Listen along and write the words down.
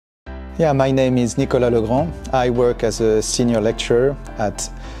Yeah, my name is Nicolas le Grand. I work as a senior lecturer at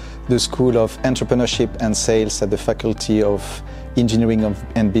the School of Entrepreneurship and Sales at the Faculty of Engineering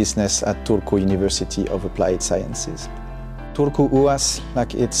and Business at Turku University of Applied Sciences. Turku TUAS,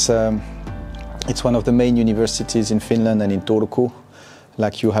 it's one of the main universities in Finland and in Turku.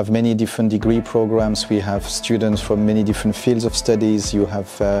 You have many different degree programs. We have students from many different fields of studies.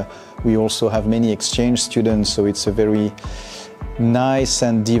 We also have many exchange students, so it's a very nice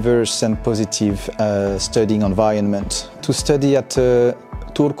and diverse and positive studying environment. To study at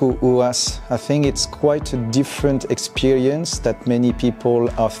Turku TUAS, I think it's quite a different experience that many people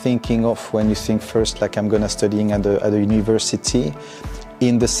are thinking of when you think first I'm going to studying at a university,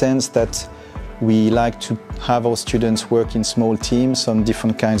 in the sense that we like to have our students work in small teams on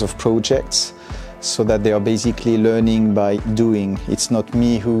different kinds of projects, so that they are basically learning by doing. It's not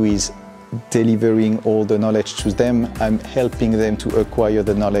me who is delivering all the knowledge to them. I'm helping them to acquire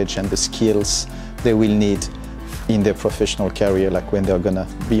the knowledge and the skills they will need in their professional career, when they're gonna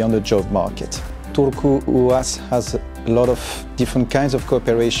be on the job market. Turku TUAS has a lot of different kinds of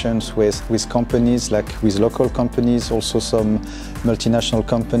cooperations with companies, with local companies, also some multinational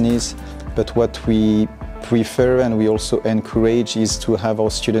companies. But what we prefer and we also encourage is to have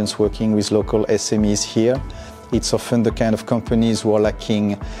our students working with local SMEs here. It's often the kind of companies who are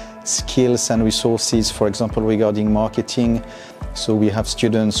lacking skills and resources, for example, regarding marketing. So we have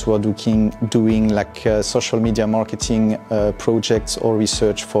students who are doing social media marketing projects or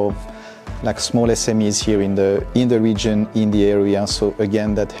research for small SMEs here in the region, in the area. So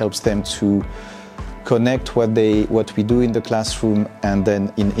again, that helps them to connect what we do in the classroom and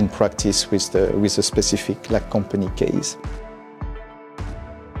then in practice with the specific company case.